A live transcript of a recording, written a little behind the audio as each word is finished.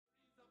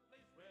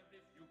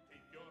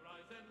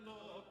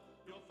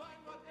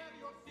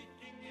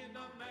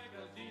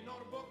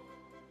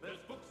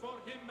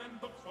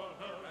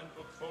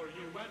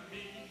and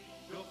me.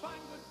 You'll find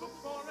good books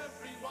for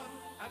everyone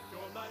at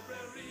your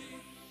library.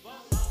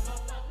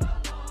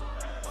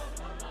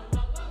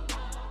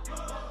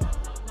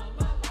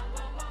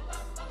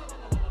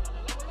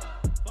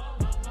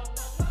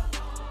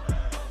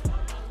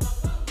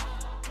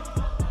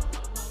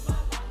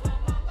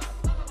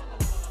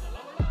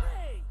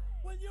 Hey,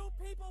 will you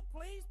people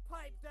please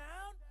pipe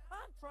down?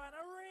 I'm trying to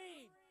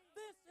read.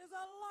 This is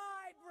a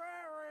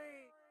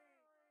library.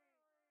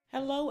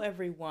 Hello,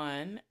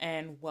 everyone,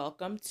 and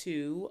welcome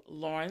to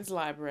Lauren's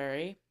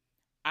Library.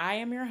 I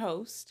am your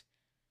host,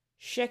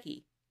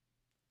 Shecky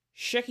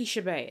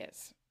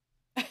Shabazz.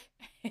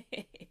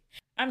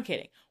 I'm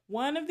kidding.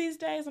 One of these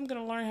days, I'm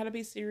going to learn how to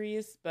be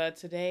serious, but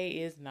today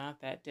is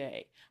not that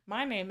day.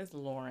 My name is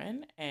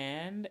Lauren,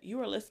 and you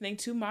are listening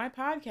to my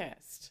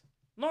podcast,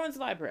 Lauren's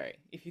Library,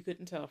 if you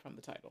couldn't tell from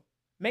the title.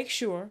 Make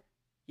sure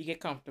you get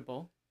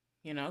comfortable.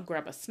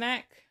 Grab a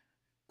snack,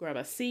 grab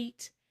a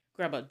seat,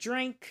 grab a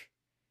drink,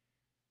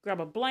 grab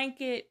a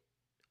blanket,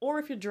 or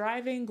if you're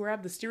driving,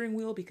 grab the steering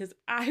wheel because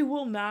I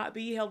will not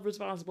be held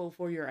responsible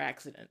for your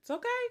accidents,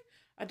 okay?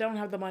 I don't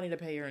have the money to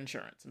pay your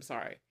insurance. I'm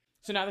sorry.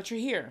 So now that you're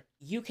here,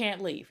 you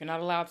can't leave. You're not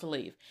allowed to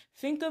leave.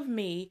 Think of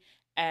me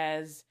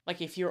as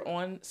like if you're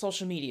on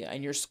social media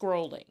and you're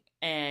scrolling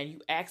and you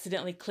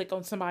accidentally click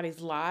on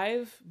somebody's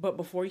live, but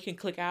before you can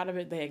click out of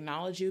it, they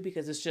acknowledge you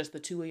because it's just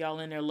the two of y'all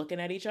in there looking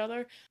at each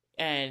other.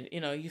 And,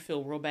 you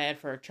feel real bad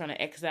for trying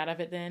to exit out of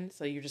it then.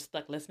 So you're just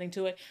stuck listening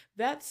to it.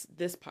 That's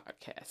this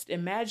podcast.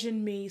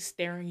 Imagine me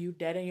staring you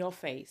dead in your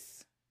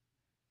face,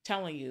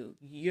 telling you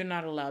you're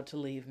not allowed to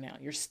leave now.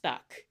 You're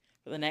stuck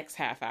for the next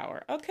half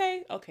hour.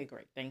 Okay,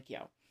 great. Thank you.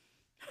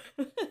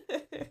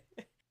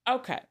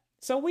 Okay,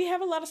 so we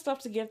have a lot of stuff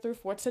to get through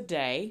for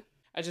today.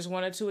 I just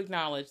wanted to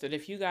acknowledge that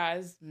if you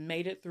guys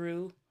made it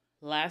through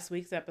last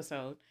week's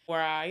episode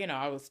where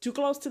I was too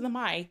close to the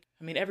mic.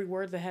 I mean, every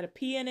word that had a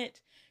P in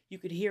it, you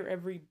could hear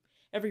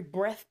every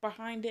breath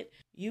behind it.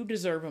 You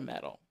deserve a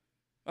medal.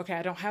 Okay,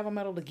 I don't have a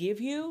medal to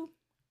give you,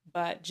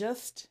 but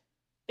just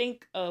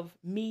think of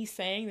me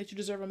saying that you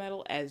deserve a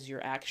medal as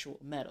your actual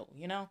medal,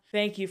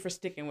 Thank you for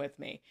sticking with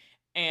me.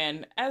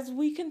 And as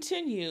we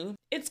continue,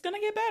 it's going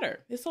to get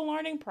better. It's a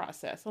learning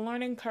process, a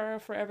learning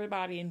curve for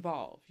everybody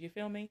involved. You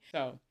feel me?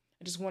 So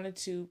I just wanted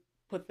to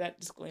put that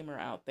disclaimer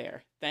out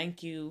there.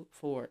 Thank you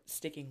for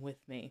sticking with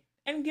me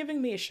and giving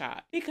me a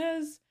shot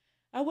because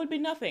I would be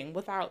nothing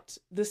without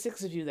the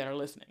 6 of you that are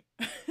listening.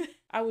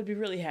 I would be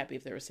really happy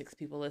if there were 6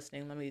 people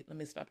listening. Let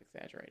me stop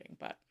exaggerating.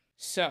 But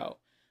so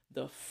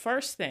the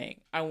first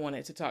thing I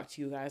wanted to talk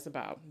to you guys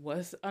about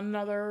was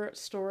another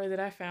story that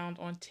I found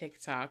on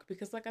TikTok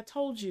because like I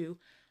told you,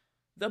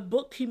 the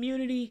book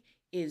community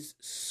is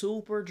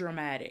super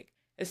dramatic,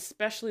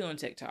 especially on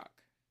TikTok.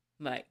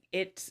 Like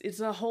it's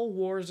a whole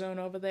war zone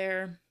over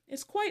there.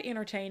 It's quite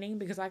entertaining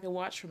because I can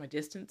watch from a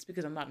distance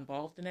because I'm not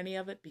involved in any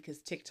of it because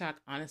TikTok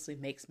honestly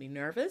makes me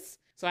nervous.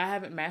 So I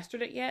haven't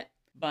mastered it yet,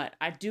 but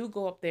I do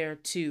go up there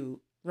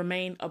to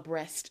remain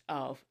abreast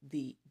of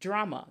the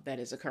drama that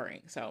is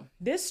occurring. So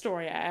this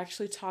story I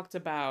actually talked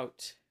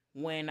about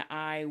when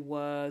I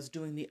was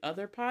doing the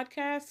other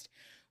podcast,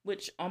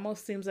 which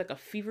almost seems like a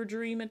fever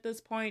dream at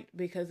this point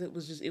because it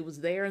was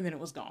there and then it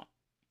was gone.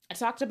 I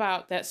talked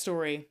about that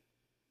story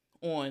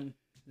on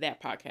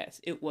that podcast.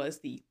 It was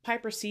the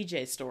Piper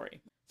CJ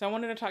story. So I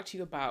wanted to talk to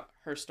you about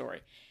her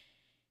story.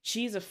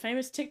 She's a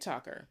famous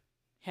TikToker,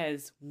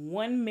 has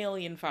 1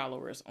 million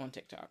followers on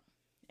TikTok,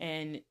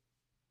 and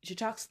she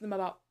talks to them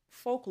about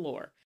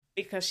folklore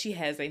because she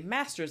has a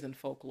master's in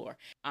folklore.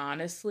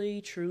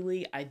 Honestly,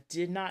 truly, I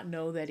did not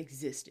know that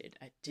existed.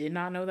 I did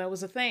not know that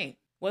was a thing.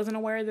 Wasn't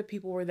aware that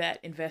people were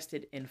that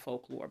invested in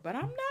folklore, but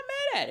I'm not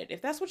mad at it.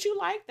 If that's what you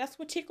like, that's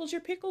what tickles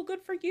your pickle,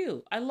 good for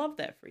you. I love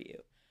that for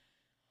you.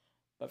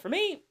 But for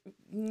me,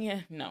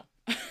 yeah, no.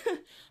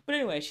 But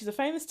anyway, she's a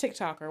famous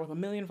TikToker with 1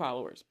 million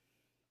followers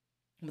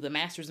with a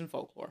master's in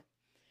folklore.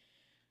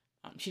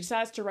 She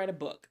decides to write a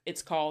book.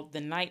 It's called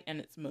The Night and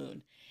Its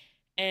Moon.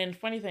 And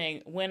funny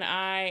thing, when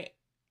I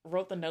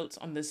wrote the notes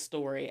on this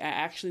story, I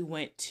actually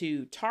went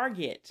to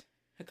Target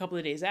a couple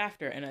of days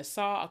after and I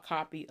saw a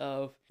copy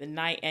of The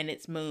Night and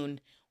Its Moon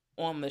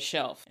on the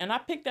shelf. And I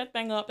picked that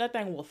thing up. That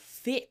thing was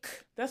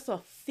thick. That's a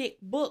thick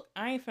book.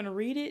 I ain't finna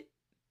read it.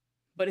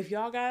 But if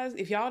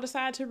y'all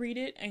decide to read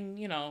it and,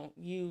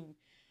 you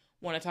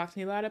want to talk to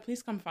me about it,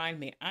 please come find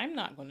me. I'm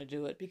not going to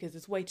do it because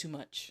it's way too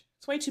much.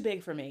 It's way too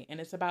big for me. And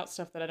it's about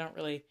stuff that I don't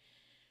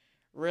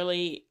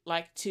really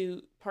like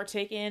to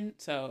partake in.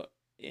 So,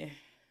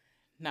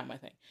 not my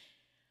thing.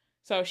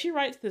 So she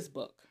writes this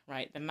book,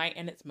 right? The Night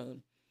and Its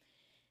Moon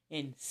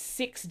in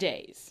 6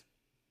 days.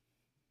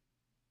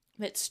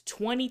 That's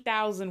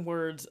 20,000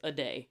 words a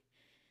day,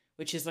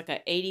 which is like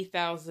a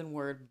 80,000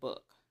 word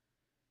book.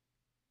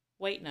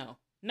 Wait, no,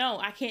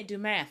 I can't do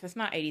math. That's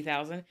not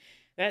 80,000.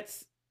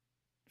 That's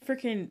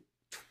freaking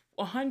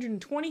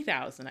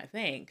 120,000, I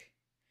think.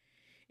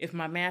 If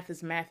my math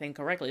is mathing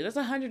correctly, that's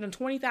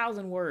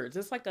 120,000 words.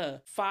 It's like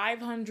a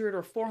 500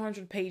 or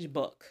 400 page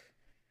book.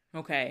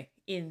 Okay.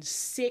 In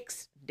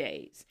 6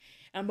 days.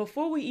 And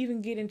before we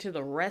even get into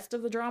the rest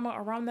of the drama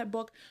around that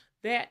book,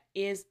 That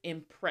is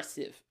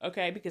impressive,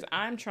 okay? Because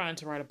I'm trying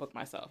to write a book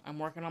myself. I'm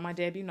working on my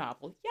debut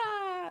novel.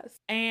 Yes!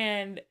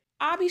 And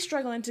I'll be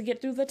struggling to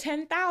get through the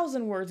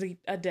 10,000 words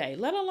a day,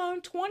 let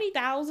alone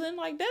 20,000.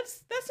 Like,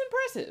 that's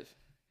impressive.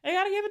 I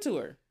gotta give it to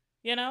her,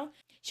 you know?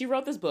 She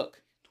wrote this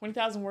book,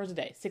 20,000 words a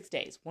day, 6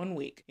 days, 1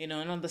 week, and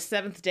on the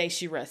 7th day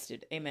she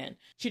rested. Amen.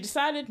 She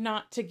decided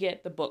not to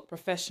get the book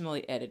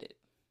professionally edited.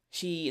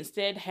 She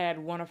instead had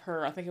one of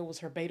her, I think it was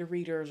her beta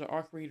readers or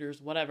ARC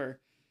readers, whatever,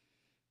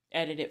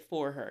 edit it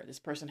for her. This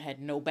person had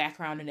no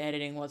background in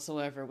editing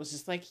whatsoever. It was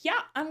just like, yeah,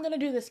 I'm going to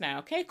do this now.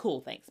 Okay,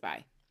 cool. Thanks.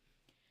 Bye.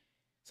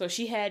 So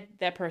she had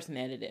that person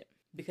edit it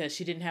because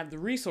she didn't have the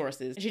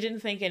resources. She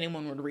didn't think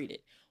anyone would read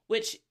it,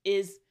 which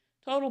is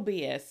total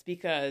BS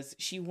because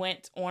she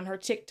went on her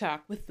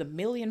TikTok with the 1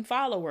 million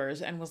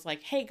followers and was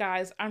like, hey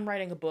guys, I'm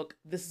writing a book.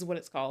 This is what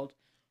it's called.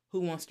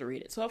 Who wants to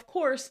read it? So of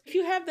course, if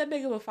you have that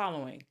big of a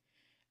following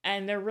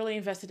and they're really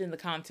invested in the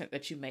content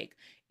that you make,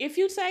 if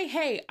you say,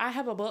 hey, I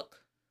have a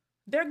book,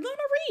 they're going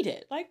to read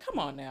it. Like, come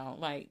on now.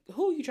 Like,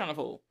 who are you trying to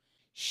fool?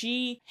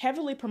 She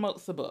heavily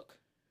promotes the book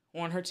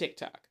on her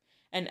TikTok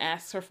and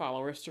asks her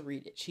followers to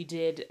read it. She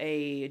did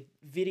a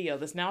video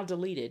that's now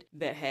deleted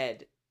that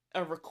had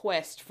a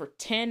request for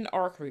 10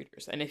 ARC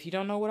readers. And if you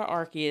don't know what an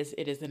ARC is,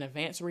 it is an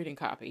advanced reading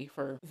copy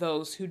for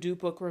those who do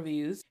book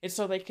reviews. It's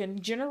so they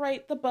can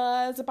generate the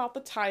buzz about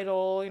the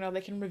title.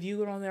 They can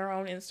review it on their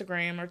own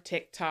Instagram or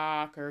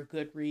TikTok or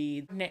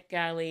Goodreads,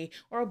 NetGalley,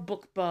 or a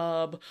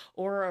BookBub,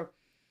 or a,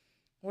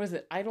 what is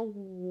it,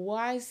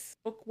 Idlewise,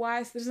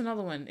 Bookwise? There's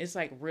another one. It's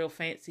like real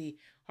fancy,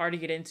 hard to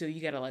get into.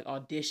 You gotta like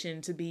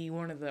audition to be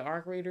one of the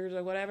ARC readers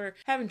or whatever.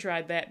 Haven't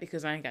tried that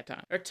because I ain't got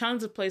time. There are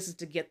tons of places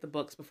to get the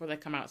books before they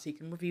come out so you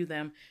can review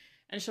them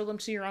and show them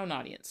to your own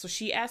audience. So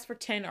she asked for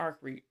 10 ARC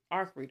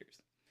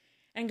readers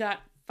and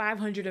got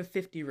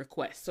 550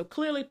 requests. So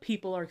clearly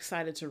people are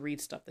excited to read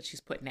stuff that she's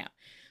putting out.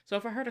 So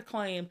for her to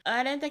claim,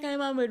 I didn't think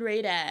anyone would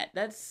read it,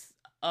 that's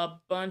a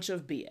bunch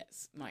of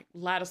BS. Like,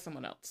 lie to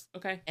someone else,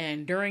 okay?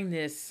 And during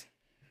this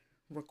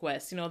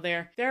request,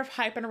 they're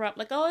hyping her up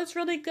like, oh, it's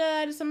really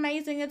good, it's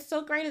amazing, it's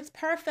so great, it's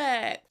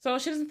perfect. So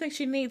she doesn't think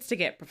she needs to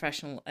get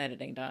professional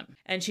editing done.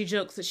 And she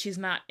jokes that she's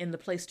not in the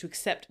place to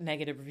accept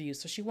negative reviews,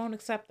 so she won't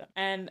accept them.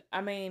 And I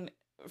mean,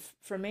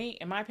 for me,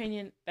 in my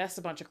opinion, that's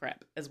a bunch of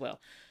crap as well.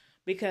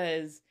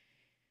 Because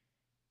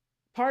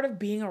part of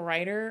being a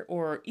writer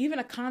or even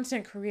a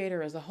content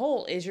creator as a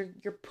whole is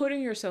you're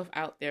putting yourself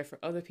out there for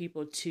other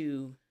people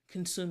to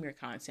consume your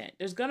content.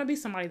 There's going to be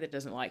somebody that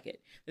doesn't like it.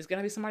 There's going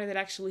to be somebody that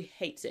actually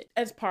hates it.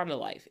 It's part of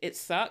life. It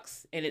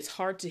sucks and it's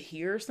hard to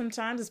hear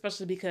sometimes,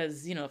 especially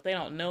because, if they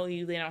don't know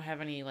you, they don't have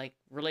any like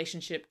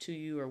relationship to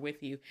you or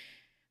with you,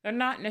 they're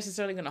not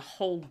necessarily going to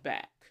hold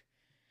back.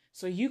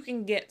 So you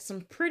can get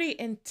some pretty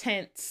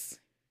intense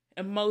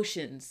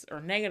emotions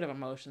or negative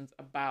emotions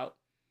about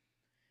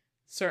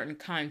certain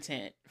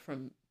content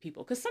from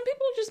people, because some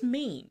people are just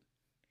mean.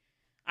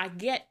 I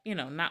get,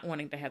 not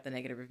wanting to have the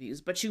negative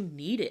reviews, but you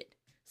need it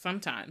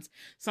sometimes.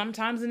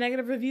 Sometimes the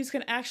negative reviews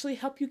can actually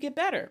help you get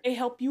better. They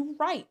help you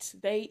write.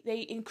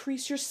 They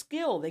increase your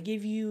skill. They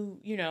give you,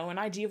 an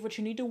idea of what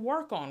you need to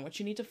work on, what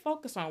you need to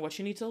focus on, what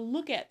you need to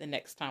look at the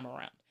next time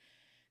around.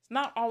 It's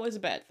not always a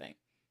bad thing.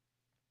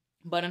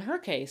 But in her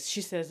case,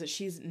 she says that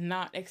she's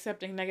not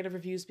accepting negative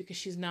reviews because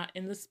she's not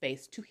in the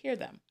space to hear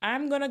them.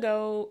 I'm going to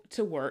go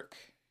to work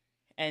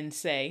and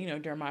say,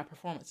 during my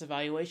performance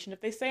evaluation,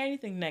 if they say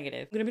anything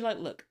negative, I'm going to be like,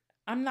 look,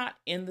 I'm not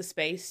in the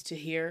space to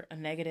hear a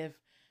negative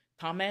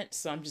comment,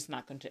 so I'm just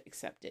not going to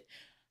accept it.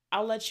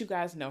 I'll let you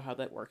guys know how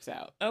that works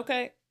out,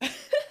 okay?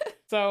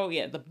 So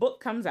yeah, the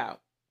book comes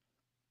out.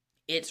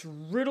 It's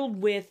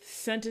riddled with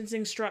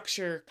sentencing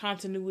structure,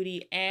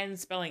 continuity, and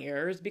spelling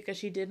errors because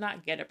she did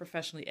not get it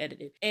professionally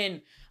edited.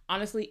 And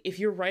honestly, if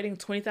you're writing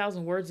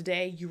 20,000 words a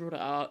day, you wrote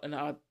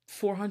a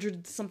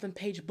 400-something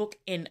page book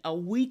in a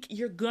week,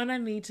 you're gonna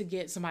need to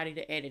get somebody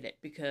to edit it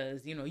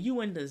because,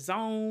 you in the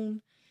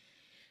zone,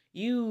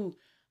 you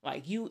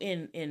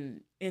in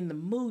the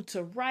mood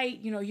to write,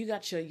 you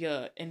got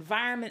your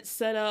environment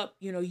set up,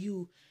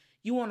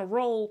 you on a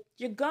roll,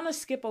 you're gonna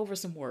skip over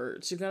some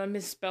words. You're gonna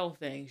misspell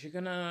things. You're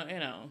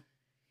gonna,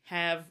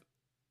 have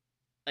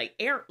like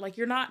error. Like,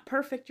 you're not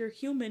perfect. You're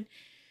human.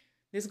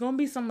 There's gonna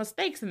be some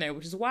mistakes in there,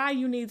 which is why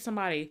you need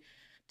somebody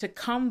to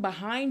come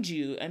behind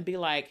you and be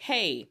like,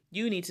 hey,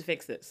 you need to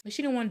fix this. But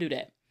she didn't want to do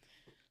that.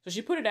 So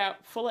she put it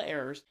out full of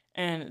errors.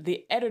 And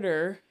the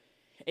editor,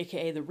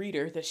 aka the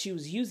reader that she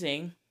was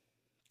using,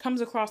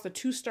 comes across a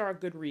 2-star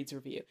Goodreads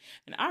review.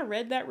 And I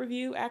read that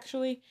review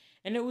actually,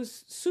 and it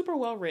was super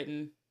well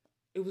written.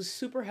 It was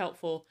super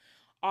helpful,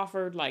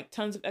 offered like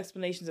tons of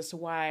explanations as to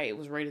why it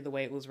was rated the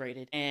way it was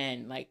rated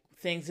and like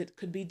things that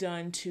could be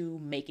done to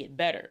make it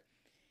better.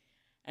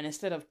 And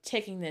instead of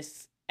taking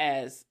this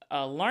as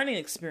a learning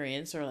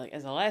experience or like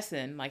as a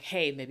lesson, like,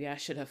 hey, maybe I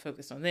should have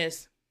focused on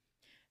this,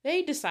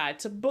 they decide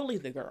to bully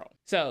the girl.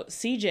 So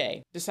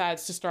CJ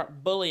decides to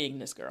start bullying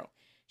this girl.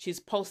 she's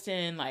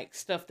posting like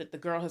stuff that the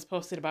girl has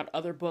posted about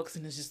other books,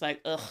 and it's just like,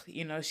 ugh,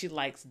 she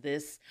likes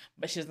this,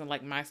 but she doesn't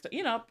like my stuff,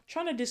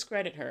 trying to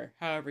discredit her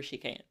however she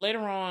can. Later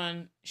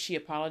on, she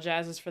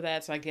apologizes for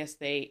that, so I guess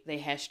they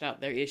hashed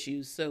out their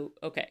issues, so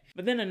okay.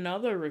 But then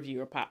another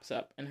reviewer pops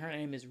up, and her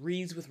name is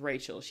Reads with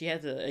Rachel. She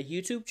has a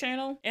YouTube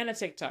channel and a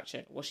TikTok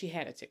channel. Well, she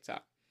had a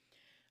TikTok.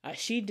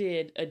 She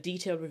did a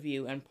detailed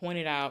review and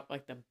pointed out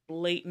like the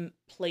blatant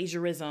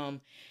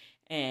plagiarism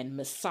and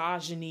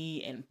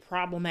misogyny and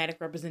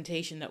problematic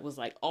representation that was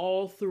like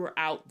all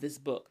throughout this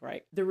book,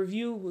 right? The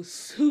review was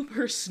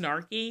super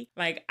snarky.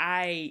 Like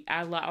I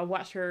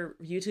watched her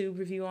YouTube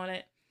review on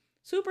it.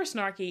 Super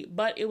snarky,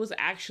 but it was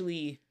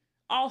actually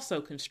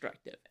also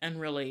constructive and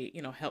really,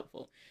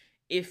 helpful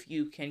if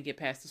you can get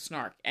past the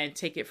snark and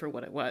take it for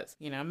what it was.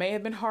 It may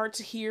have been hard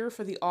to hear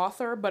for the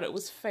author, but it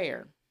was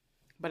fair.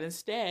 But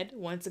instead,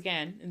 once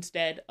again,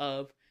 instead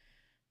of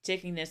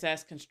taking this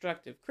as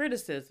constructive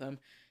criticism,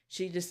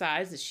 she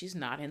decides that she's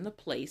not in the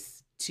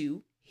place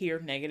to hear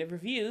negative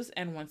reviews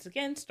and once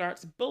again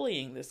starts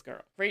bullying this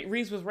girl.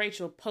 Reads with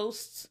Rachel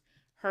posts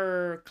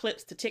her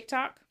clips to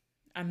TikTok,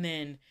 and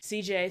then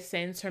CJ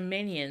sends her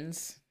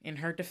minions in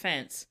her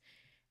defense,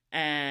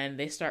 and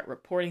they start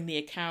reporting the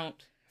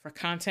account for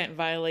content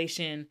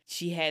violation.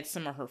 She had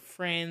some of her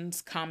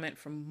friends comment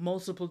from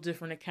multiple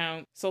different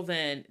accounts. So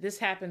then this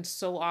happens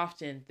so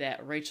often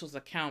that Rachel's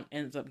account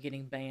ends up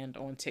getting banned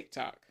on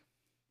TikTok.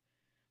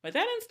 But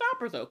that didn't stop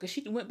her though, because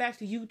she went back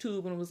to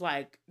YouTube and was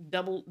like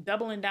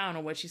doubling down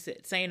on what she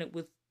said, saying it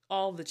with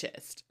all the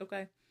chest,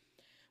 okay?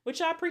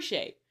 Which I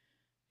appreciate,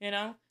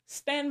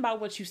 Stand by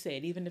what you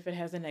said, even if it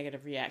has a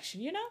negative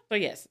reaction, So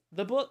yes,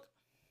 the book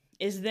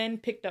is then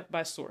picked up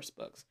by source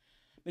books,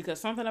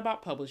 because something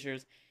about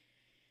publishers,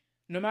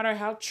 no matter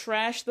how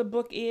trash the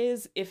book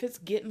is, if it's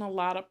getting a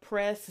lot of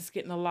press, it's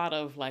getting a lot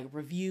of like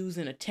reviews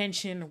and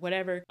attention or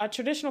whatever, a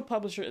traditional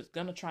publisher is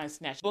going to try and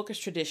snatch it. The book is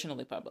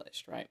traditionally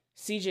published, right?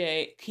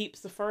 CJ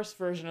keeps the first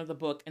version of the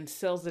book and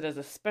sells it as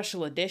a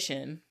special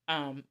edition,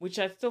 which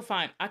I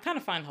kind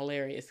of find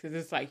hilarious, because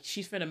it's like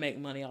she's finna make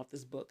money off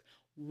this book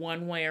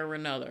one way or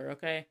another,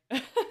 okay?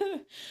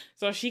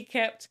 So she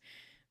kept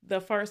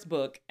the first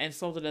book and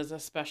sold it as a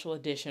special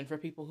edition for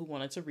people who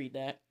wanted to read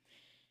that.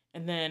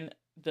 And then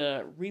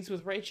the Reads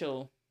with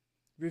Rachel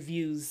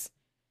reviews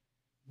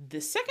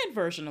the second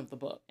version of the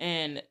book.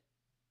 And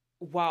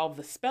while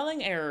the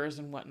spelling errors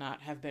and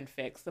whatnot have been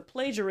fixed, the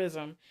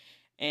plagiarism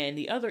and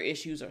the other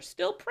issues are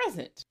still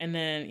present. And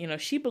then,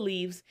 she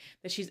believes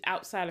that she's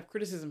outside of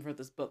criticism for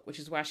this book, which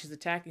is why she's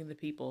attacking the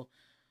people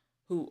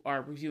who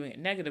are reviewing it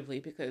negatively,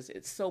 because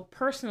it's so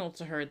personal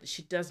to her that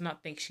she does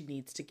not think she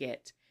needs to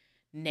get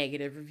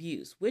negative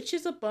reviews, which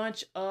is a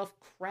bunch of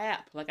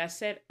crap. Like I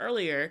said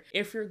earlier,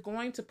 if you're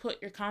going to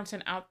put your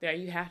content out there,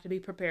 you have to be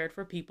prepared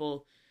for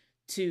people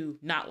to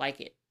not like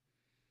it.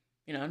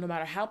 No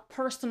matter how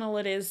personal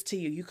it is to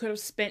you, you could have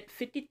spent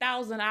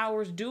 50,000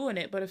 hours doing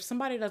it, but if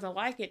somebody doesn't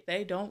like it,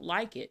 they don't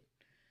like it.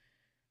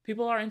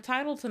 People are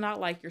entitled to not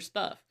like your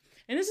stuff.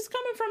 And this is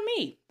coming from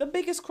me, the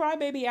biggest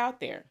crybaby out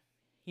there.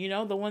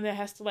 The one that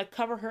has to like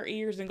cover her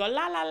ears and go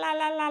la la la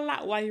la la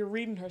la while you're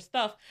reading her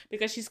stuff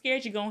because she's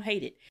scared you're gonna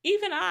hate it.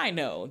 Even I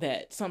know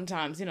that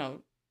sometimes,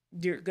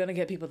 you're gonna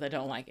get people that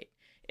don't like it.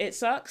 It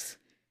sucks.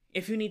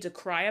 If you need to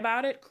cry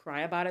about it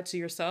to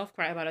yourself,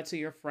 cry about it to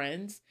your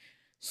friends,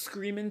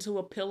 scream into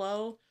a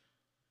pillow,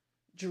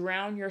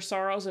 drown your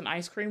sorrows in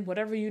ice cream,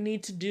 whatever you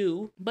need to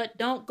do, but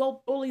don't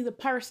go bully the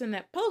person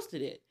that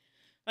posted it.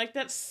 Like,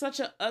 that's such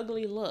an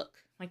ugly look.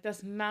 Like,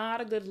 that's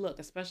not a good look,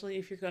 especially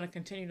if you're going to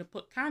continue to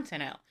put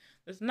content out.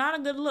 It's not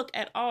a good look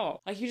at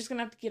all. Like, you're just going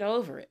to have to get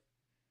over it.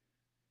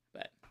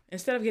 But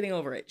instead of getting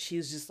over it,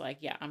 she's just like,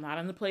 yeah, I'm not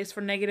in the place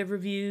for negative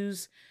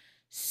reviews,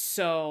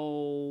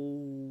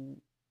 so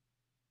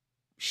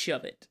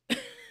shove it.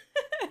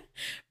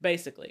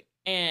 Basically.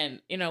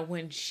 And,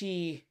 when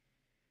she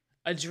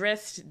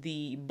addressed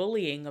the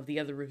bullying of the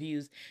other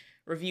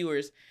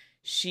reviewers,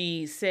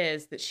 she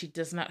says that she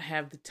does not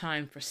have the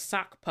time for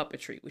sock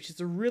puppetry, which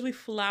is a really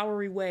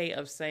flowery way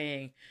of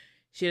saying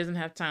she doesn't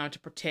have time to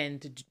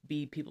pretend to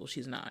be people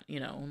she's not,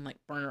 on like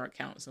burner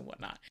accounts and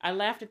whatnot. I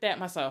laughed at that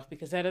myself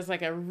because that is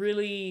like a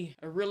really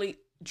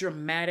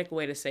dramatic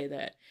way to say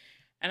that.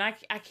 And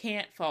I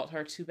can't fault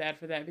her too bad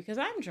for that because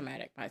I'm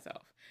dramatic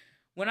myself.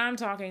 When I'm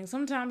talking,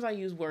 sometimes I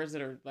use words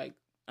that are like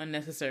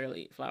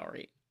unnecessarily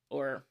flowery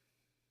or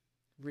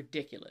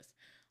ridiculous.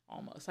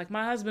 Almost. Like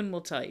my husband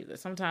will tell you that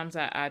sometimes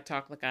I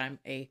talk like I'm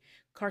a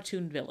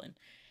cartoon villain.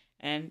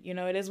 And,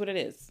 it is what it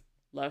is.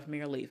 Love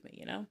me or leave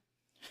me,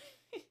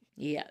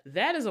 Yeah,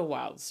 that is a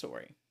wild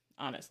story,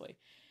 honestly.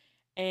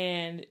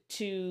 And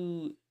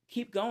to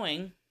keep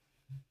going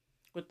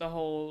with the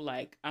whole,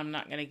 like, I'm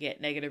not going to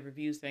get negative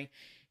reviews thing,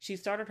 she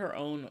started her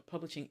own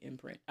publishing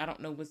imprint. I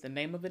don't know what the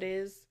name of it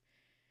is,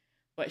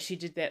 but she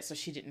did that so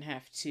she didn't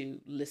have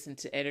to listen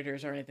to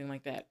editors or anything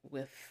like that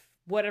with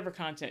whatever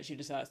content she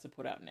decides to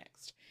put out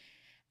next.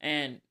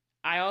 And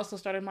I also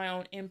started my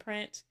own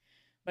imprint,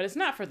 but it's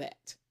not for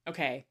that.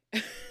 Okay.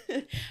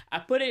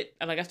 I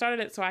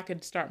started it so I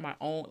could start my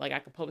own, like I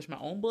could publish my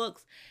own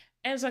books.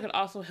 And so I could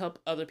also help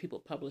other people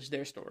publish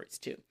their stories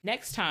too.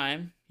 Next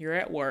time you're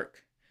at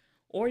work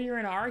or you're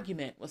in an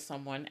argument with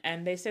someone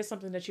and they say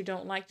something that you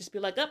don't like, just be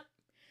like, oh,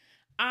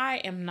 I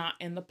am not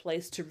in the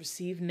place to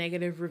receive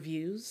negative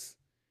reviews.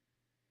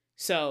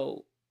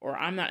 Or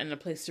I'm not in a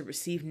place to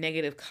receive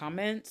negative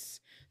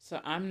comments. So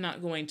I'm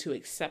not going to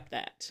accept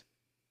that.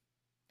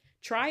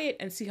 Try it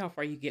and see how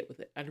far you get with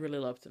it. I'd really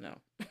love to know.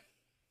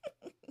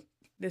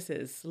 This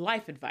is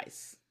Life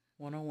Advice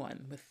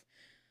 101 with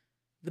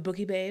the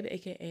Bookie Babe,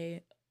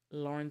 aka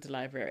Lauren's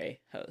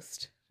Library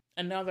host.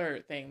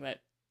 Another thing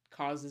that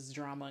causes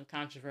drama and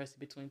controversy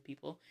between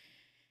people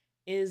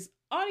is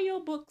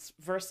audiobooks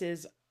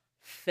versus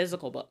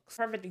physical books.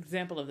 Perfect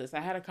example of this.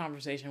 I had a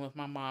conversation with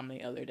my mom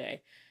the other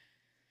day.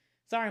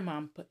 Sorry,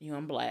 Mom, putting you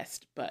on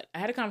blast, but I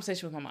had a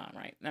conversation with my mom,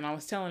 right? And I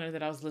was telling her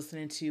that I was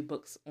listening to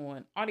books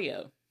on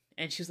audio.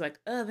 And she was like,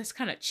 oh, that's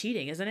kind of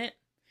cheating, isn't it?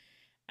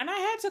 And I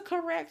had to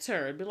correct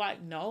her and be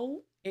like,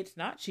 no, it's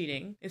not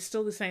cheating. It's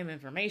still the same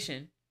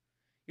information.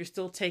 You're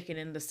still taking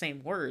in the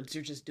same words.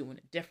 You're just doing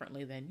it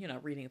differently than,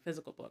 reading a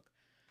physical book.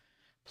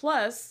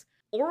 Plus,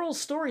 oral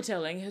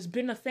storytelling has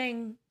been a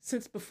thing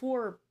since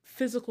before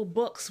physical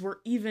books were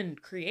even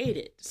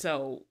created.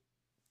 So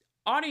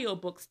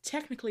audiobooks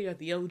technically are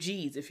the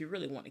OGs if you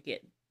really want to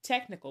get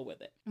technical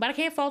with it. But I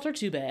can't fault her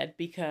too bad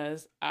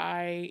because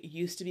I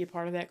used to be a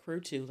part of that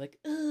crew too. Like,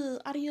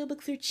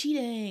 audiobooks are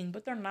cheating,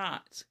 but they're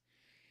not.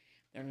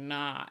 They're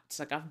not. It's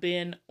like I've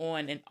been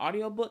on an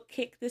audiobook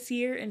kick this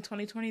year in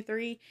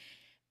 2023,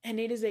 and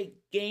it is a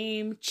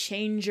game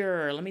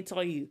changer. Let me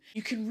tell you,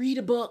 you can read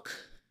a book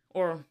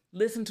or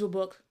listen to a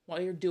book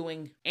while you're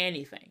doing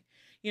anything.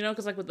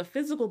 Because like with the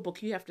physical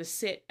book, you have to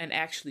sit and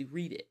actually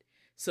read it.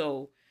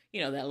 So,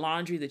 that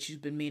laundry that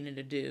you've been meaning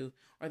to do,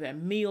 or that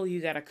meal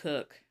you got to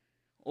cook,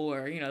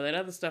 or, that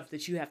other stuff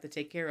that you have to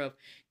take care of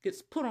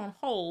gets put on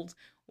hold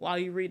while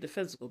you read the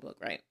physical book,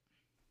 right?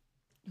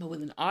 But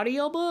with an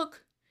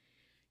audiobook,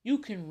 you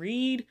can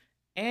read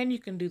and you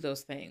can do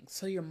those things.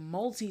 So you're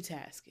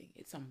multitasking.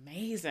 It's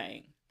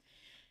amazing.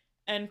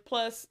 And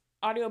plus,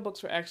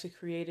 audiobooks were actually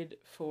created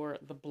for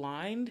the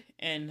blind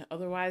and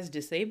otherwise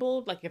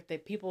disabled. Like if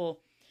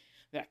people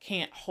that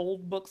can't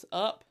hold books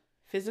up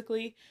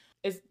physically,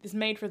 it's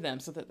made for them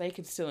so that they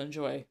can still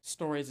enjoy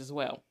stories as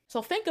well.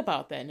 So think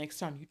about that next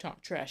time you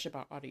talk trash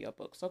about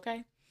audiobooks,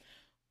 okay?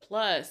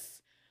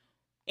 Plus,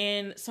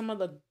 in some of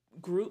the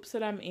groups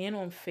that I'm in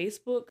on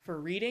Facebook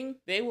for reading,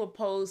 they will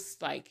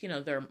post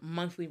their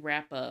monthly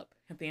wrap up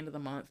at the end of the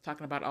month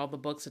talking about all the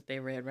books that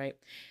they read, right?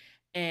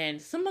 And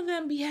some of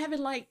them be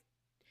having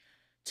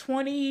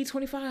 20,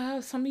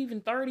 25, some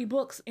even 30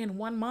 books in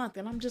 1 month.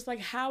 And I'm just like,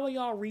 how are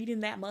y'all reading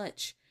that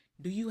much?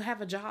 Do you have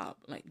a job?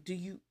 Do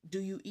you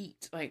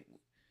eat?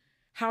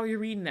 How are you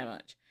reading that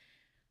much?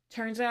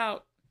 Turns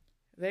out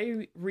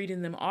they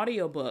reading them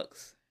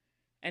audiobooks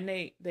and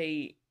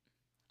they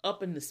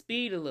upping the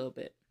speed a little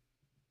bit.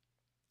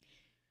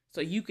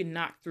 So you can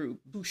knock through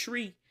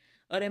 2-3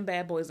 of them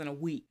bad boys in a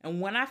week.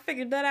 And when I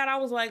figured that out, I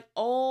was like,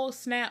 oh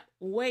snap,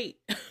 wait.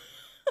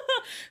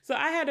 So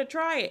I had to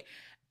try it.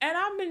 And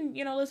I've been,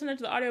 listening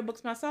to the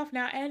audiobooks myself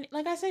now. And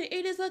like I said,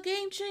 it is a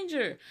game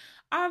changer.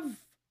 I've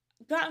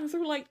gotten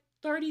through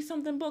 30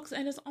 something books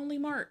and it's only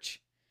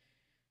March.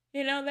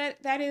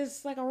 That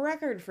is a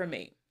record for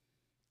me.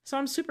 So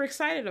I'm super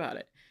excited about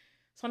it.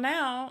 So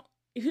now,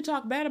 if you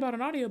talk bad about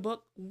an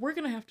audiobook, we're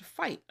going to have to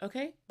fight,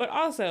 okay? But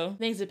also,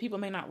 things that people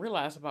may not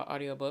realize about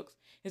audiobooks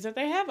is that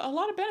they have a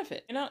lot of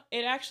benefit.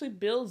 It actually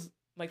builds,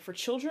 for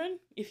children,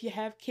 if you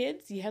have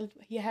kids, you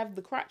have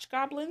the crotch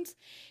goblins,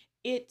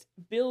 it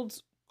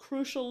builds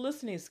crucial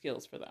listening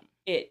skills for them.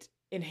 It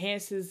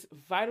enhances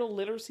vital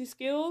literacy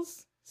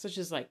skills, such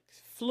as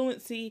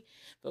fluency,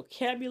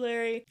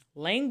 vocabulary,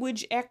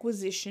 language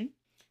acquisition,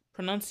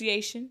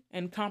 pronunciation,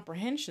 and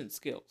comprehension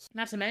skills.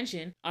 Not to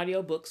mention,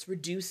 audiobooks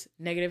reduce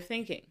negative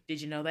thinking.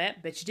 Did you know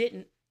that? Bet you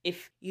didn't.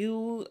 If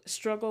you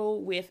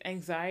struggle with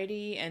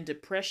anxiety and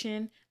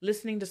depression,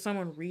 listening to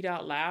someone read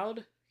out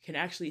loud can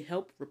actually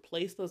help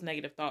replace those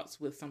negative thoughts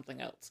with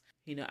something else.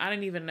 I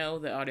didn't even know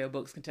that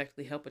audiobooks can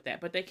technically help with that,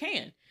 but they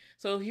can.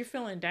 So if you're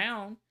feeling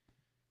down,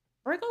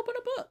 break open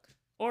a book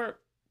or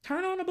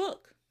turn on a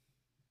book.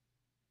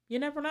 You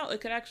never know.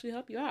 It could actually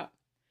help you out.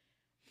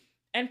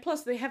 And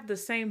plus, they have the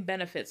same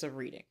benefits of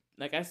reading.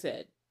 Like I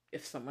said,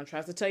 if someone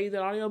tries to tell you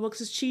that audiobooks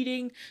is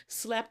cheating,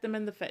 slap them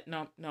in the face.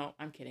 No,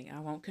 I'm kidding. I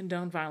won't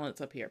condone violence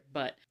up here.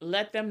 But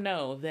let them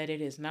know that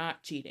it is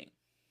not cheating.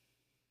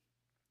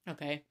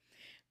 Okay?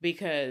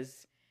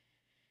 Because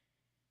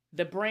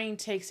the brain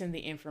takes in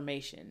the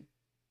information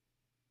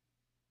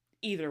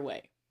either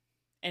way.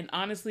 And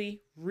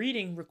honestly,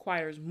 reading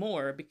requires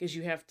more because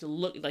you have to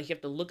look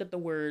at the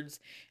words,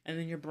 and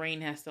then your brain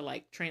has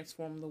to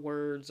transform the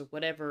words or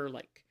whatever,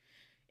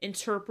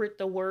 interpret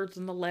the words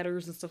and the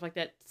letters and stuff like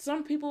that.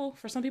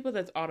 For some people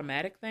that's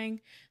automatic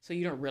thing, so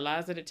you don't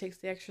realize that it takes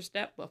the extra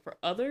step, but for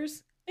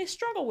others, they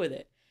struggle with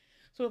it.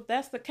 So if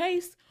that's the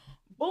case,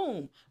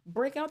 boom,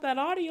 break out that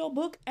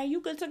audiobook and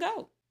you good to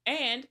go.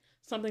 And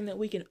something that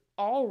we can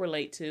all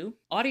relate to,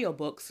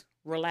 audiobooks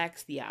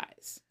relax the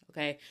eyes,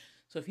 okay?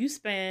 So if you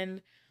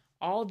spend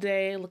all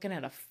day looking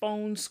at a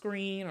phone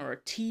screen or a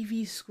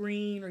TV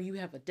screen, or you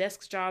have a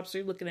desk job, so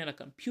you're looking at a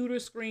computer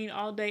screen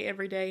all day,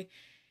 every day,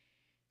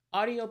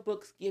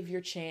 audiobooks give you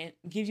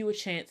a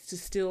chance to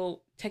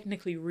still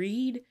technically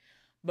read,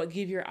 but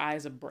give your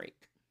eyes a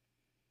break.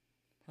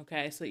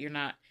 Okay, so that you're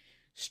not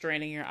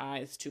straining your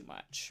eyes too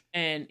much.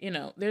 And,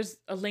 there's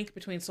a link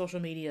between social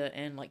media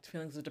and like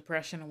feelings of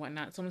depression and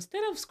whatnot. So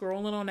instead of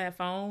scrolling on that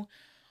phone,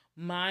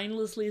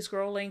 mindlessly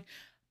scrolling,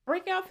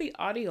 break out the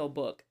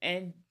audiobook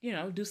and,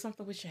 do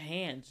something with your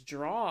hands.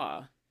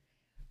 Draw,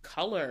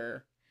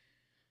 color,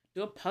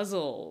 do a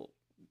puzzle,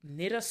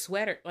 knit a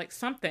sweater, like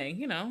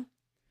something,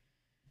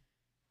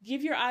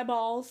 Give your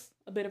eyeballs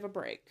a bit of a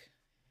break.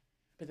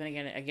 But then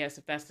again, I guess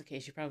if that's the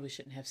case, you probably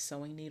shouldn't have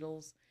sewing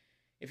needles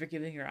if you're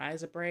giving your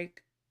eyes a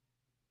break.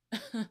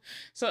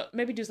 So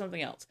maybe do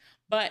something else.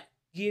 But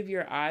give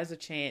your eyes a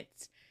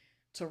chance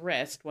to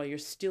rest while you're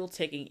still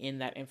taking in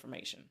that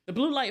information. The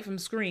blue light from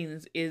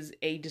screens is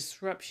a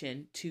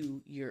disruption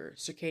to your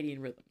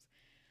circadian rhythms.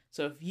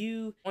 So if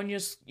you, on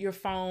your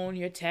phone,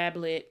 your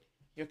tablet,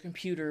 your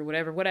computer,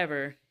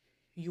 whatever,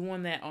 you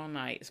on that all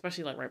night,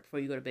 especially like right before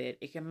you go to bed,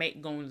 it can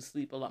make going to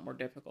sleep a lot more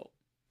difficult.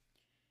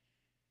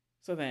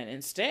 So then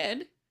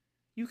instead,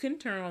 you can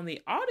turn on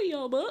the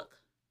audiobook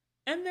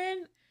and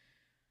then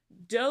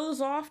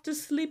doze off to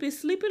sleepy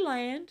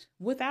land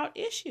without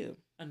issue.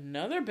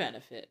 Another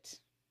benefit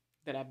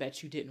that I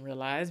bet you didn't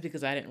realize,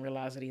 because I didn't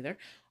realize it either,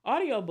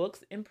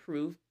 audiobooks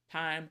improve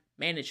time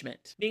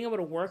management. Being able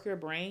to work your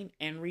brain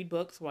and read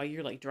books while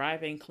you're like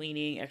driving,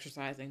 cleaning,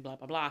 exercising, blah,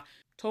 blah, blah,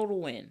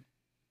 total win.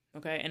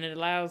 Okay. And it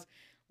allows,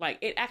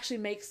 it actually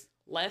makes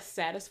less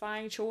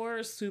satisfying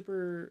chores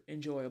super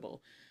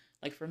enjoyable.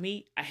 Like for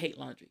me, I hate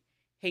laundry.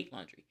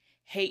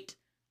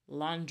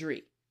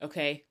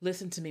 Okay.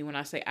 Listen to me when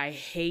I say I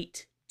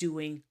hate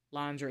doing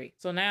laundry.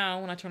 So now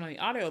when I turn on the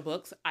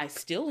audiobooks, I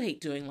still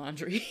hate doing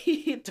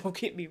laundry. Don't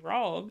get me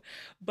wrong,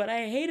 but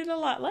I hate it a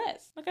lot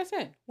less. Like I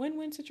said,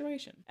 win-win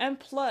situation. And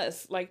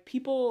plus,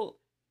 people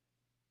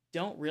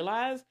don't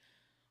realize,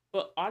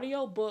 but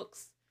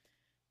audiobooks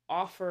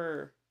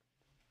offer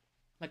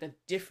a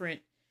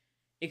different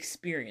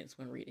experience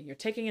when reading. You're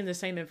taking in the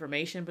same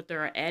information, but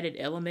there are added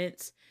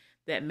elements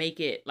that make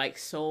it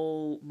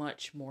so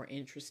much more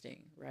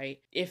interesting,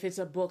 right? If it's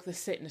a book that's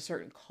set in a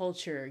certain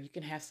culture, you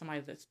can have somebody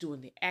that's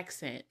doing the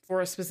accent.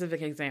 For a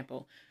specific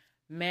example,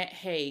 Matt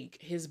Haig,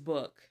 his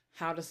book,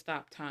 How to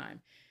Stop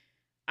Time.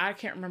 I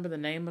can't remember the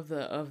name of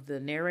the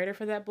narrator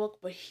for that book,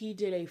 but he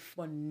did a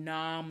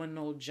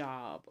phenomenal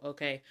job,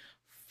 okay?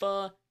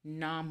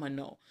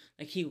 Phenomenal.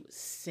 He was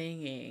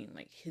singing,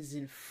 his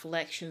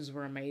inflections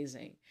were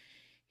amazing.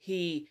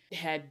 He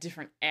had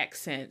different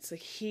accents.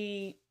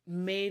 He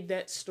made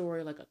that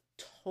story a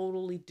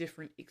totally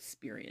different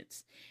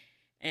experience.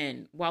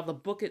 And while the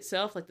book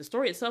itself, the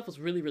story itself was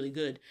really, really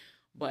good,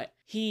 but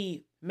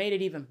he made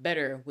it even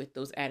better with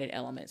those added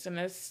elements. And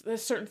there's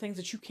certain things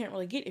that you can't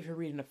really get if you're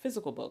reading a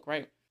physical book,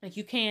 right?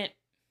 You can't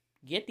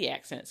get the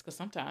accents because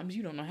sometimes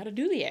you don't know how to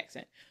do the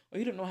accent, or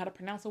you don't know how to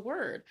pronounce a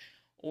word,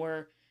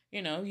 or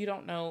you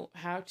don't know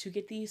how to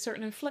get these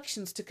certain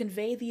inflections to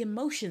convey the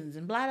emotions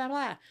and blah, blah,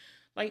 blah.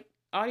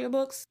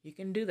 Audiobooks, you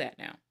can do that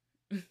now.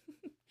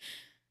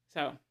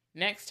 So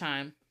next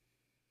time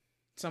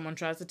someone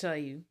tries to tell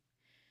you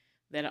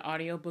that an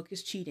audiobook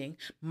is cheating,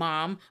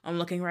 Mom, I'm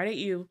looking right at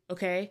you,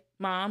 okay?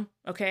 Mom,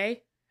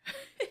 okay?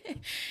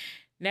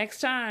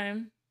 Next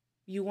time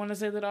you want to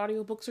say that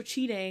audiobooks are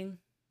cheating,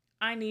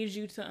 I need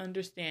you to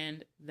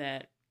understand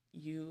that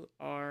you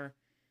are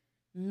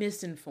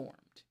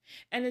misinformed.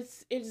 And it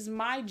is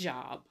my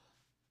job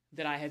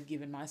that I have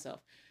given myself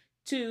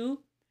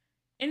to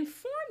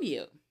inform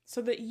you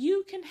so that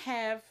you can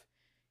have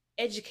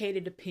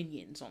educated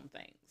opinions on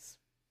things.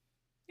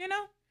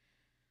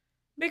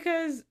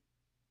 Because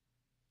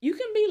you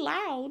can be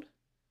loud,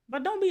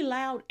 but don't be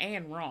loud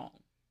and wrong.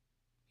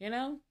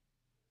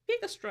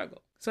 Pick a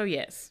struggle. So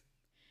yes,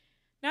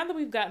 now that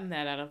we've gotten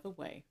that out of the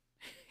way,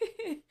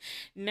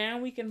 now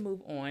we can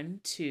move on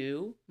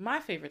to my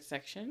favorite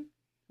section,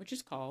 which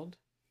is called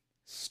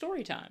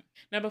Story Time.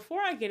 Now,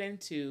 before I get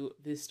into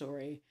this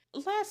story,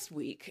 last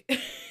week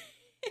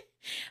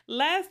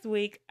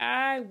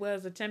I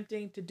was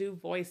attempting to do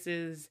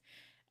voices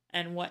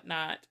and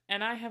whatnot,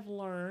 and I have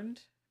learned,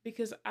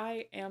 because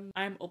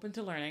I'm open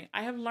to learning,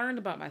 I have learned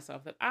about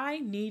myself that I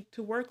need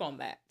to work on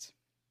that.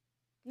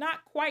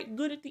 Not quite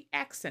good at the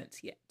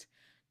accents yet.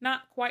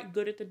 Not quite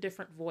good at the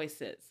different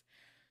voices.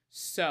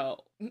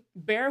 So,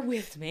 bear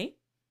with me.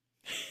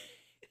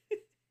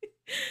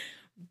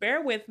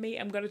 Bear with me.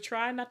 I'm going to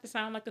try not to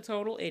sound like a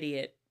total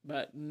idiot,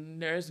 but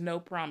there's no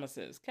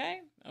promises, okay?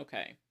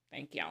 Okay,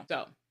 thank y'all.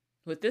 So,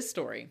 with this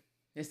story,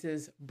 this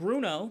is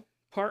Bruno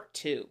Part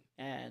 2.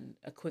 And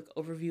a quick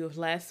overview of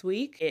last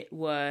week. It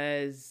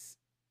was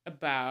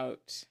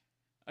about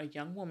a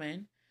young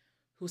woman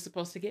who was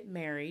supposed to get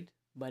married,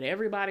 but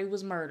everybody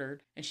was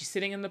murdered. And she's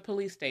sitting in the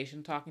police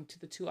station talking to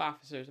the two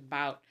officers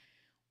about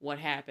what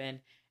happened.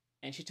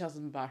 And she tells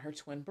them about her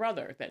twin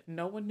brother that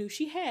no one knew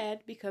she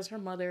had because her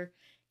mother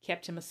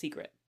kept him a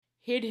secret.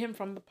 hid him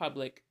from the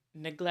public,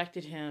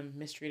 neglected him,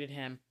 mistreated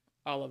him,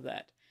 all of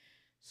that.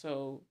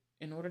 So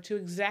in order to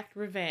exact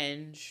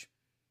revenge,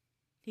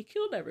 he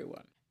killed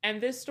everyone.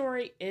 And this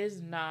story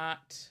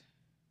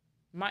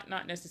might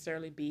not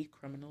necessarily be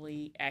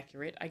criminally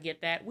accurate. I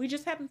get that. We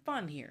just having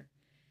fun here.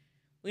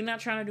 We're not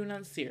trying to do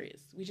nothing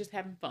serious. We just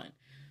having fun.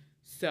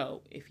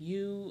 So if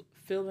you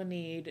feel the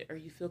need or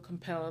you feel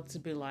compelled to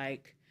be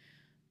like,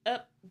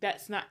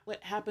 that's not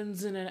what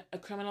happens in a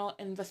criminal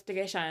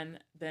investigation,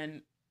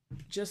 then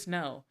just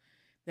know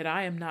that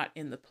I am not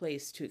in the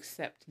place to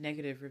accept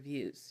negative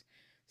reviews.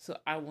 So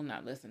I will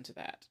not listen to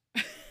that.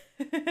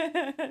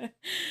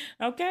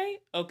 Okay?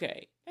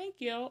 Thank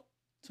you.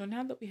 So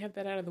now that we have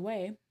that out of the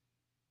way,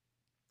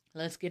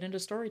 let's get into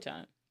story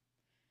time.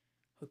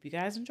 Hope you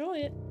guys enjoy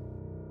it.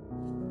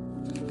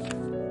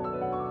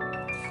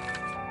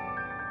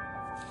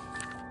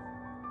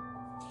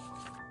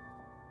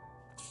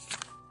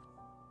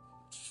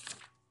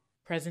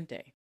 Present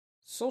day.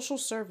 Social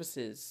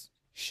services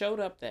showed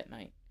up that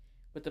night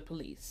with the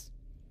police.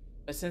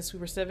 But since we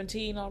were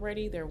 17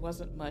 already, there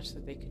wasn't much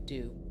that they could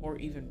do or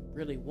even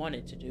really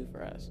wanted to do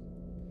for us.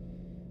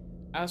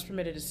 I was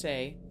permitted to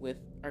stay with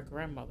our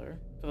grandmother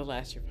for the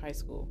last year of high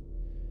school,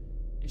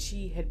 and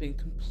she had been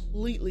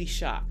completely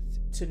shocked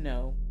to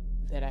know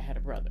that I had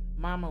a brother.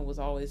 Mama was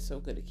always so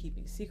good at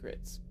keeping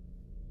secrets.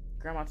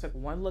 Grandma took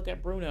one look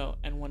at Bruno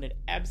and wanted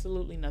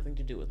absolutely nothing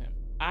to do with him.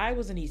 I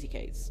was an easy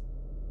case.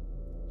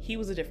 He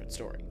was a different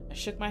story. I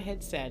shook my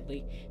head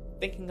sadly,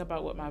 thinking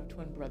about what my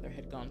twin brother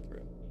had gone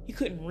through. He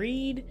couldn't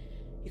read,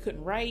 he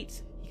couldn't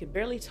write, he could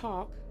barely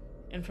talk,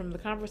 and from the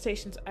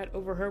conversations I'd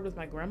overheard with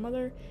my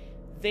grandmother,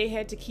 they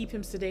had to keep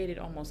him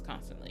sedated almost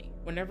constantly.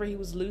 Whenever he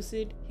was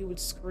lucid, he would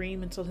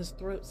scream until his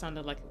throat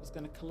sounded like it was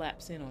going to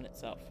collapse in on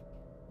itself.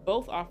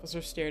 Both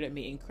officers stared at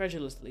me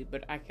incredulously,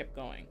 but I kept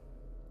going.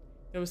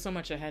 There was so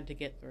much I had to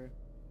get through.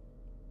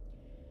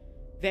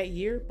 That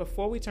year,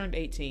 before we turned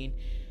 18,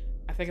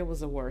 I think it was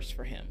the worst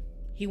for him.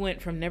 He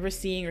went from never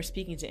seeing or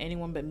speaking to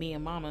anyone but me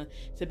and Mama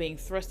to being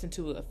thrust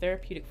into a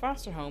therapeutic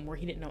foster home where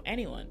he didn't know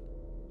anyone.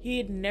 He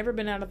had never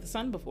been out of the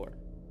sun before.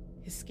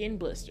 His skin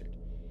blistered.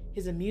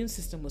 His immune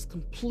system was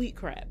complete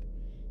crap.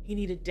 He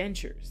needed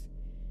dentures.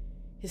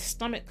 His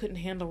stomach couldn't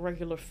handle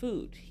regular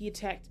food. He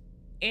attacked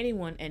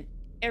anyone and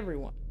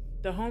everyone.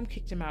 The home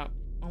kicked him out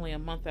only a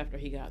month after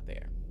he got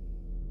there.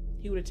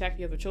 He would attack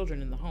the other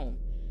children in the home.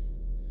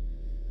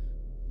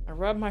 I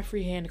rubbed my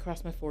free hand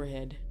across my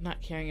forehead,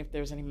 not caring if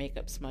there was any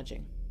makeup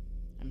smudging.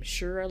 I'm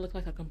sure I looked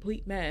like a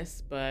complete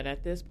mess, but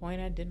at this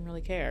point I didn't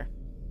really care.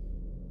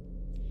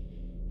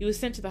 He was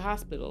sent to the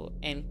hospital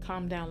and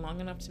calmed down long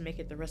enough to make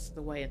it the rest of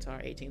the way until our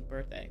 18th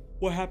birthday.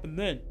 What happened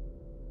then?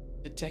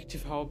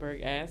 Detective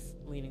Hallberg asked,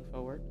 leaning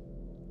forward.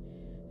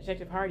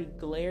 Detective Hardy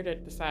glared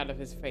at the side of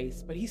his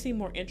face, but he seemed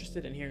more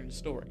interested in hearing the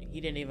story. He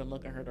didn't even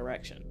look in her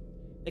direction.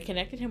 They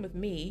connected him with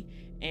me,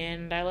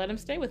 and I let him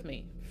stay with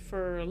me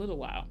for a little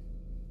while.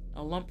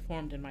 A lump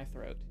formed in my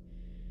throat.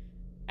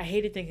 I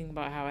hated thinking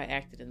about how I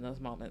acted in those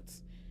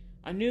moments.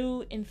 I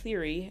knew, in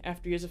theory,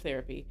 after years of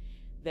therapy,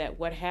 that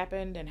what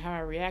happened and how I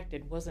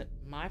reacted wasn't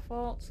my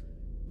fault,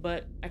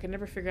 but I could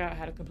never figure out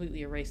how to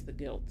completely erase the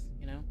guilt,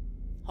 you know?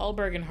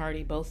 Hallberg and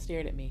Hardy both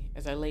stared at me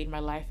as I laid my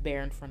life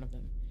bare in front of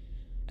them.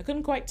 I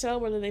couldn't quite tell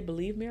whether they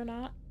believed me or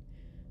not,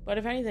 but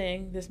if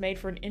anything, this made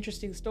for an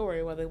interesting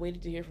story while they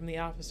waited to hear from the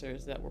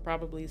officers that were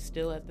probably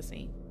still at the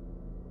scene.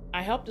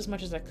 I helped as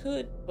much as I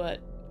could,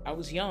 but I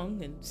was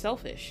young and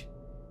selfish.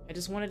 I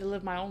just wanted to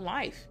live my own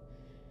life.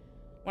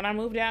 When I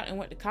moved out and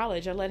went to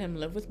college, I let him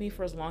live with me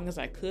for as long as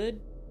I could.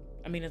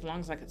 As long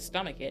as I could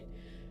stomach it.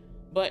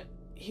 But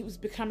he was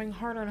becoming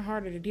harder and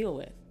harder to deal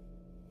with.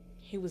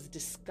 He was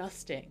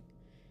disgusting.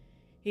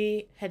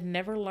 He had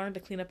never learned to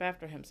clean up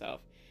after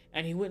himself,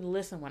 and he wouldn't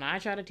listen when I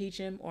tried to teach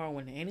him or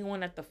when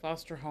anyone at the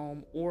foster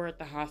home or at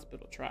the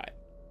hospital tried.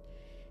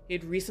 He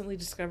had recently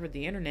discovered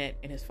the internet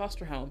in his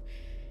foster home,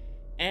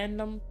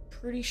 and I'm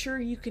pretty sure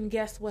you can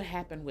guess what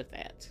happened with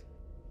that.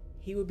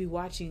 He would be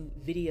watching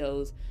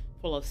videos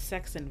full of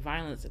sex and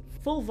violence at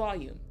full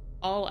volume,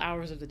 all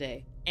hours of the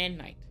day and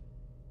night.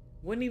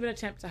 Wouldn't even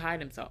attempt to hide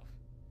himself.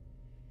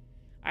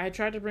 I had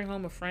tried to bring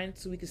home a friend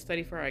so we could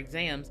study for our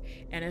exams,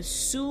 and as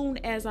soon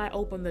as I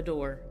opened the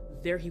door,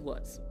 there he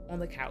was, on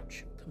the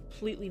couch,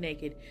 completely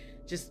naked,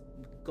 just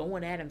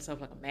going at himself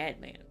like a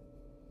madman.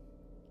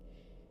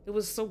 It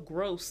was so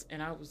gross,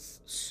 and I was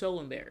so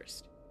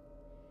embarrassed.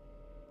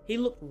 He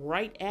looked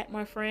right at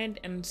my friend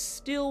and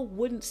still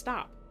wouldn't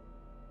stop.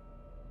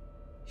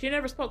 She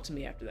never spoke to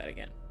me after that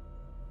again.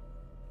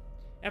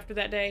 After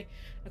that day,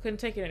 I couldn't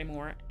take it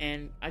anymore,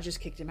 and I just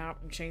kicked him out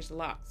and changed the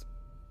locks.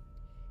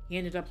 He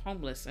ended up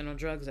homeless and on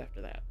drugs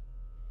after that.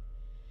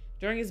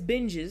 During his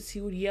binges, he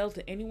would yell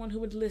to anyone who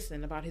would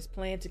listen about his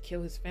plan to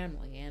kill his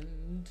family,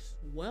 and,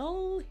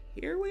 well,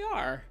 here we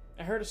are.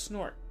 I heard a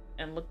snort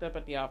and looked up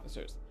at the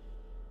officers.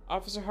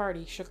 Officer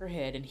Hardy shook her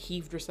head and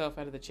heaved herself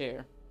out of the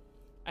chair.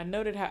 I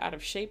noted how out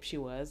of shape she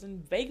was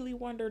and vaguely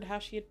wondered how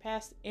she had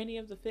passed any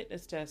of the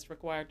fitness tests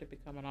required to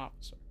become an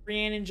officer.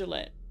 Brienne and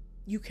Gillette,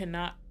 you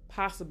cannot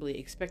possibly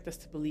expect us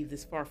to believe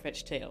this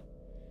far-fetched tale.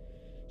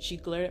 She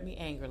glared at me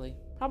angrily,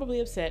 probably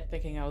upset,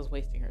 thinking I was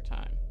wasting her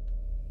time.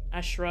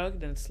 I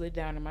shrugged and slid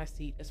down in my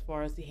seat as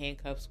far as the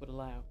handcuffs would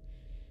allow.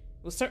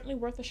 It was certainly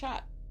worth a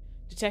shot.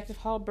 Detective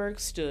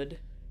Hallberg stood,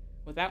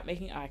 without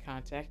making eye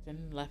contact,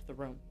 and left the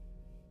room.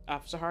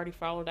 Officer Hardy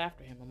followed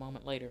after him a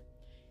moment later,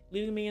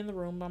 leaving me in the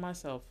room by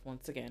myself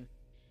once again.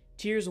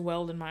 Tears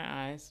welled in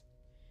my eyes.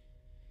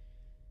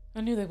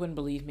 I knew they wouldn't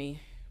believe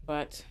me,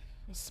 but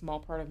a small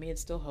part of me had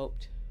still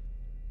hoped.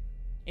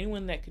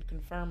 Anyone that could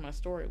confirm my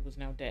story was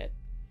now dead.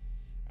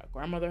 Our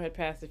grandmother had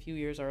passed a few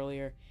years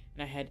earlier,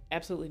 and I had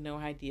absolutely no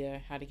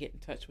idea how to get in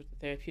touch with the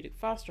therapeutic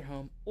foster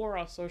home or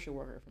our social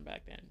worker from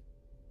back then,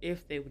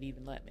 if they would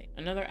even let me.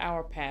 Another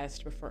hour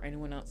passed before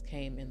anyone else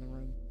came in the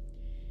room.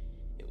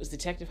 It was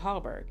Detective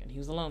Hallberg, and he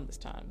was alone this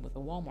time, with a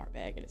Walmart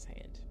bag in his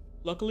hand.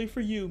 Luckily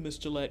for you, Miss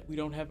Gillette, we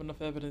don't have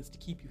enough evidence to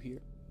keep you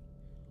here.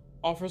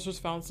 Officers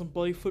found some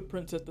bloody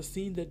footprints at the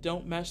scene that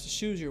don't match the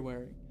shoes you're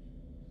wearing.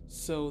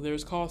 So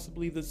there's cause to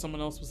believe that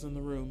someone else was in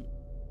the room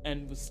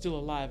and was still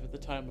alive at the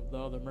time of the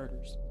other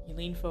murders. He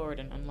leaned forward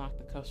and unlocked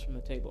the cuffs from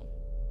the table.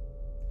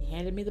 He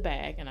handed me the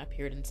bag, and I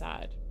peered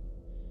inside.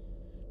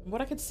 From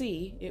what I could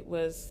see, it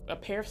was a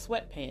pair of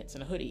sweatpants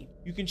and a hoodie.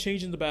 You can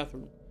change in the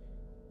bathroom.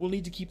 We'll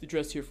need to keep the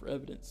dress here for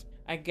evidence.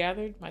 I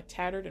gathered my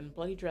tattered and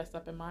bloody dress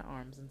up in my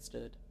arms and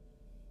stood.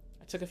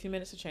 I took a few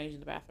minutes to change in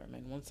the bathroom,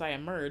 and once I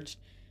emerged,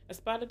 I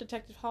spotted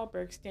Detective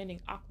Hallberg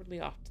standing awkwardly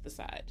off to the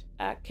side.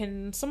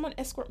 Can someone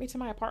escort me to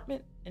my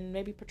apartment and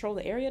maybe patrol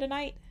the area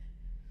tonight?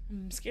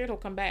 I'm scared he'll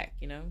come back,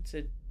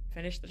 to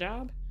finish the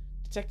job.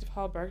 Detective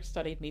Hallberg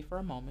studied me for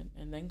a moment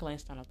and then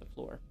glanced down at the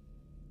floor.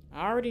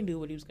 I already knew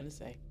what he was going to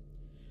say.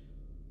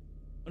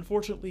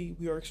 Unfortunately,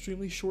 we are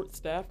extremely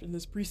short-staffed in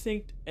this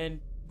precinct,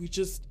 and we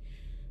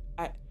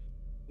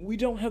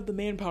don't have the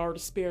manpower to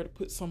spare to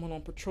put someone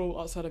on patrol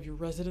outside of your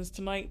residence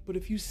tonight, but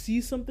if you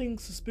see something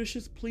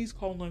suspicious, please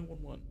call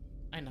 911.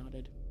 I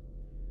nodded.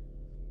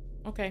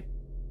 Okay.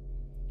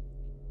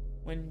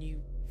 When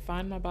you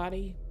find my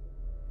body,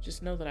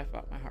 just know that I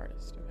fought my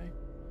hardest, okay?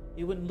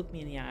 You wouldn't look me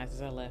in the eyes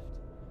as I left.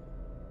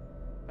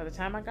 By the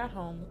time I got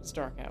home, it was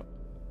dark out.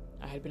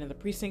 I had been in the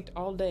precinct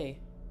all day,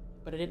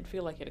 but I didn't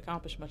feel like it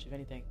accomplished much of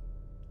anything.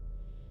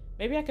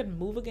 Maybe I could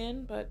move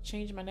again, but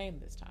change my name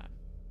this time.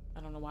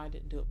 I don't know why I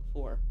didn't do it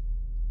before.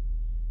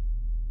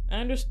 I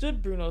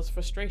understood Bruno's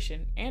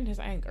frustration and his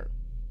anger.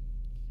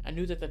 I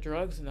knew that the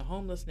drugs and the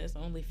homelessness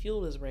only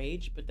fueled his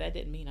rage, but that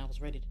didn't mean I was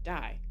ready to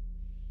die.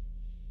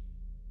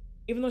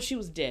 Even though she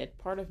was dead,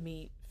 part of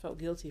me felt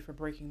guilty for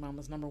breaking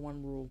Mama's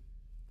 #1 rule.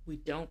 We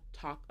don't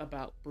talk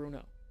about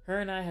Bruno. Her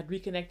and I had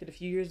reconnected a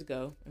few years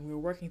ago, and we were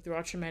working through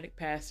our traumatic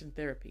past in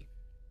therapy.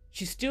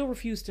 She still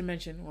refused to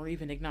mention or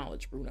even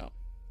acknowledge Bruno.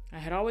 I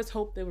had always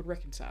hoped they would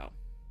reconcile.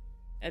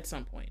 At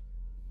some point.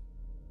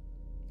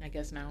 I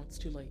guess now it's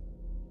too late.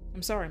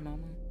 I'm sorry,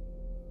 Mama.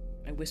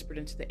 I whispered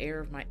into the air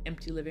of my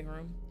empty living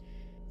room.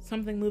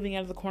 Something moving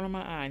out of the corner of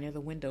my eye near the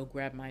window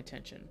grabbed my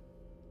attention.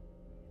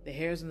 The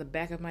hairs on the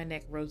back of my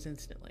neck rose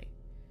instantly.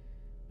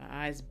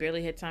 My eyes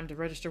barely had time to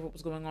register what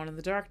was going on in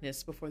the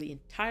darkness before the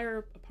entire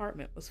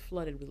apartment was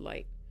flooded with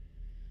light.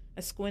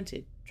 I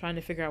squinted, trying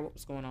to figure out what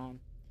was going on.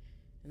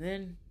 And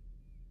then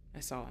I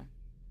saw him.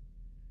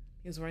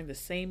 He was wearing the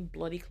same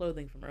bloody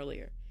clothing from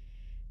earlier.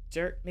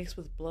 Dirt mixed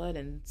with blood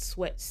and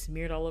sweat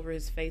smeared all over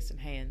his face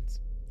and hands.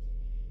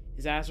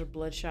 His eyes were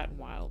bloodshot and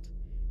wild,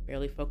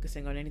 barely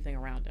focusing on anything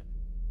around him.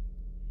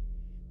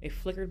 They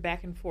flickered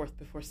back and forth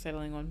before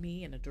settling on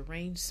me, and a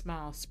deranged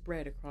smile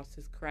spread across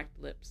his cracked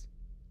lips.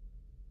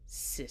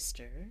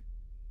 "Sister,"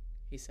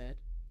 he said.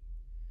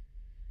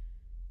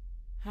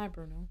 "Hi,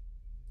 Bruno,"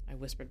 I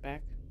whispered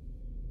back.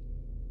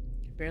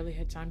 I barely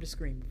had time to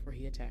scream before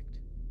he attacked.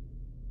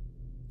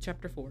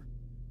 Chapter 4.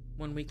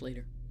 1 week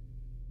later.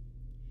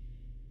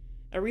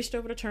 I reached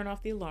over to turn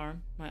off the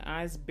alarm, my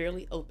eyes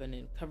barely open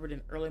and covered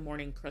in early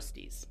morning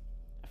crusties.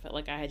 I felt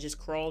like I had just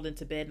crawled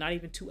into bed not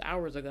even 2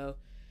 hours ago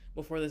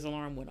before this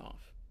alarm went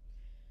off.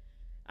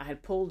 I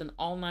had pulled an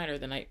all-nighter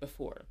the night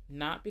before,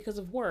 not because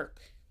of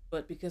work,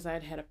 but because I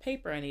had had a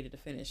paper I needed to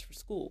finish for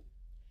school.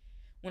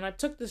 When I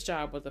took this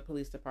job with the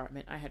police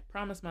department, I had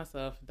promised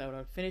myself that I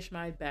would finish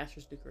my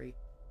bachelor's degree,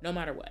 no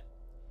matter what.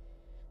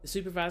 The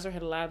supervisor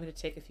had allowed me to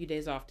take a few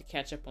days off to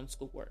catch up on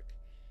schoolwork.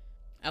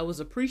 I was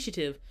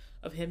appreciative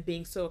of him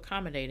being so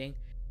accommodating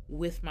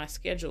with my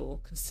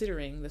schedule,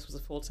 considering this was a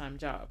full-time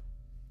job.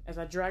 As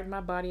I dragged my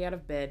body out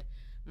of bed,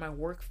 my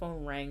work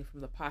phone rang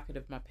from the pocket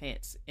of my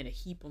pants in a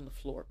heap on the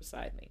floor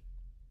beside me.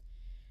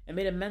 I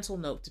made a mental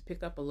note to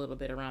pick up a little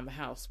bit around the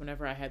house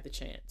whenever I had the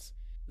chance.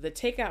 The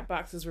takeout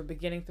boxes were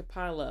beginning to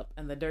pile up,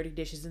 and the dirty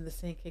dishes in the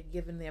sink had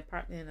given the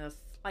apartment a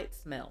slight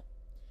smell.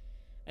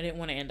 I didn't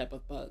want to end up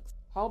with bugs.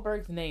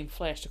 Hallberg's name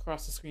flashed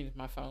across the screen of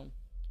my phone.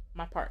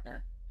 My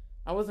partner.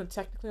 I wasn't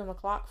technically on the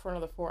clock for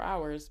another 4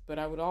 hours, but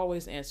I would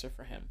always answer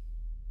for him.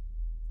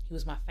 He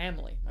was my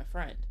family, my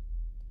friend.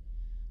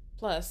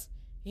 Plus,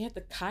 he had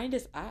the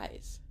kindest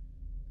eyes.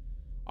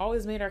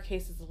 Always made our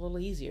cases a little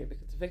easier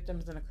because the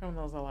victims and the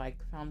criminals alike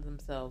found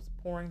themselves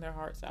pouring their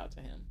hearts out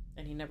to him,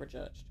 and he never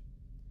judged.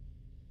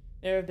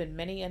 There have been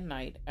many a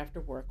night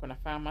after work when I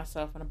found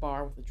myself in a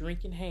bar with a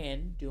drink in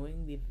hand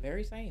doing the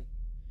very same.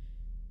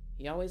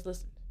 He always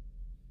listened.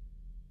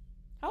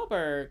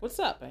 "Halberg, what's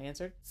up?" I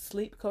answered.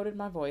 Sleep coated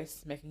my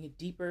voice, making it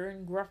deeper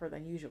and gruffer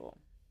than usual.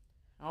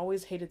 I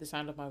always hated the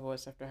sound of my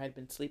voice after I had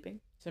been sleeping.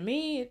 To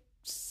me, it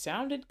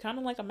sounded kind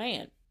of like a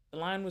man. The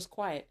line was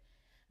quiet,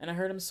 and I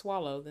heard him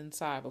swallow, then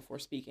sigh before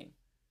speaking.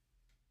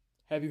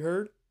 "Have you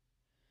heard?"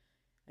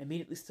 I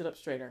immediately stood up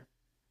straighter.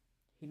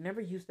 He'd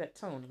never used that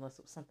tone unless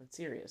it was something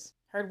serious.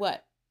 "Heard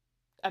what?"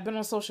 "I've been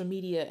on social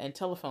media and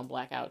telephone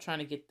blackout trying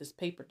to get this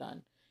paper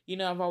done. You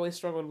know, I've always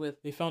struggled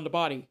with..." "They found a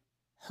body.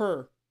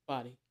 Her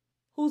body."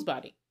 "Whose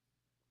body?"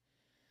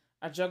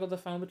 I juggled the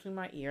phone between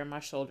my ear and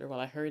my shoulder while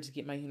I hurried to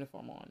get my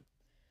uniform on.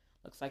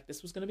 Looks like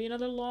this was going to be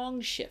another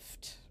long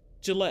shift.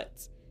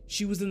 "Gillette's.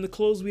 She was in the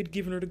clothes we had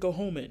given her to go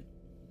home in."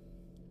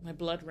 My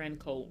blood ran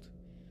cold.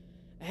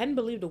 I hadn't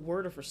believed a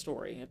word of her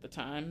story at the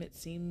time. It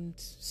seemed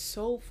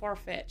so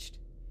far-fetched.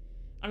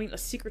 I mean, a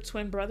secret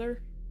twin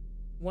brother?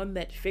 One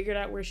that figured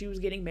out where she was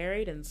getting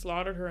married and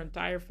slaughtered her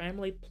entire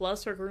family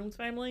plus her groom's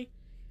family?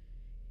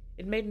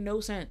 It made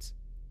no sense.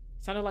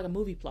 It sounded like a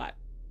movie plot.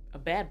 A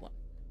bad one.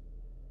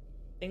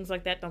 Things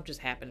like that don't just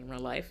happen in real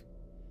life.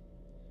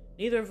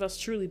 Neither of us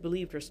truly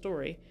believed her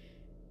story.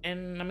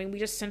 And, we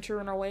just sent her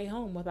on our way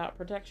home without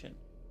protection.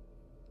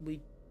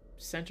 We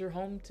sent her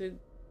home to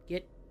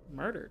get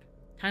murdered.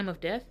 Time of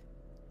death?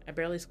 I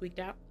barely squeaked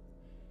out.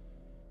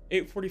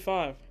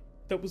 8:45.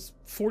 That was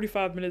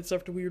 45 minutes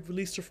after we had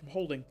released her from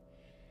holding.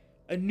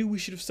 I knew we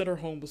should have sent her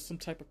home with some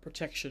type of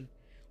protection.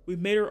 We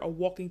made her a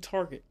walking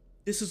target.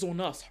 This is on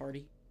us,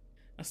 Hardy.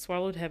 I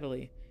swallowed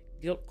heavily,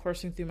 guilt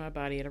coursing through my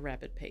body at a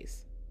rapid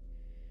pace.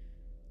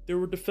 There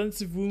were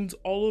defensive wounds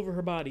all over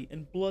her body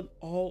and blood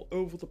all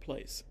over the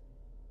place.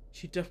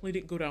 She definitely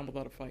didn't go down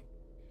without a fight.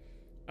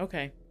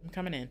 Okay, I'm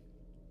coming in.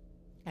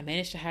 I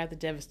managed to hide the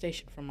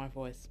devastation from my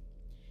voice.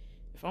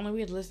 If only we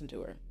had listened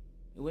to her,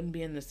 we wouldn't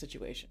be in this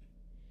situation.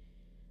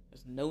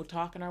 There's no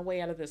talking our way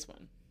out of this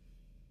one.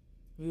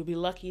 We would be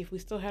lucky if we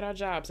still had our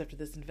jobs after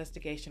this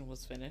investigation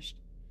was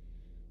finished.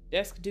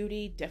 Desk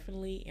duty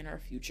definitely in our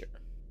future.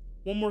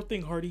 One more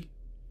thing, Hardy.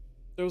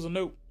 There was a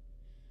note.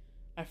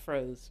 I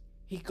froze.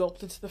 He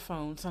gulped into the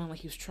phone, sounding like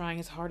he was trying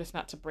his hardest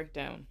not to break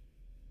down.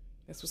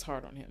 This was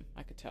hard on him,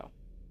 I could tell.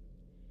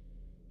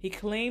 He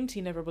claimed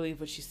he never believed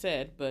what she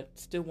said, but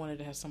still wanted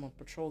to have someone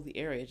patrol the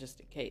area just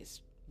in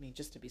case.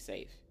 Just to be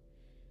safe.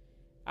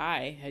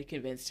 I had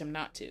convinced him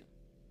not to.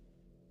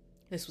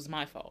 This was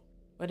my fault.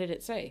 What did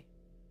it say?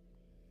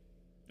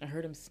 I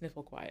heard him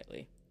sniffle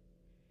quietly.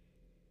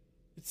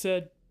 It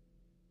said,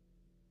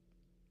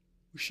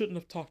 "We shouldn't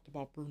have talked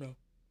about Bruno."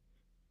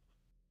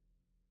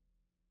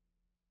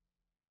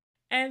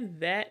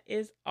 And that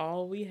is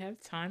all we have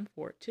time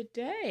for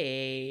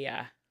today.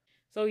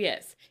 So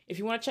yes, if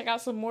you want to check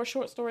out some more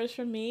short stories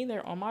from me,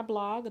 they're on my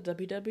blog,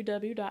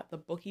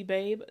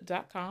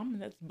 www.thebookiebabe.com,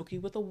 and that's bookie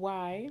with a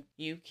Y.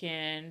 You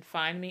can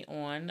find me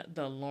on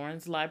the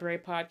Lauren's Library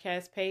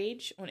podcast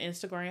page on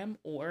Instagram,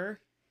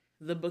 or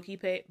the Bookie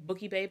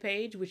Babe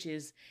page, which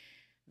is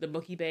the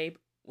Bookie Babe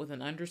with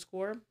an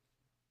underscore,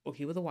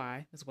 Bookie with a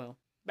Y as well.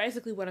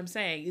 Basically what I'm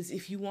saying is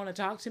if you want to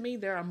talk to me,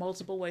 there are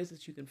multiple ways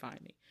that you can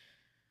find me.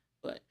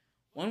 But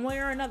one way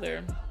or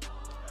another,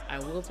 I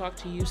will talk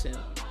to you soon.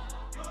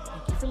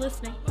 Thank you for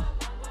listening.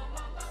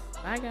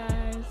 Bye,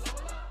 guys.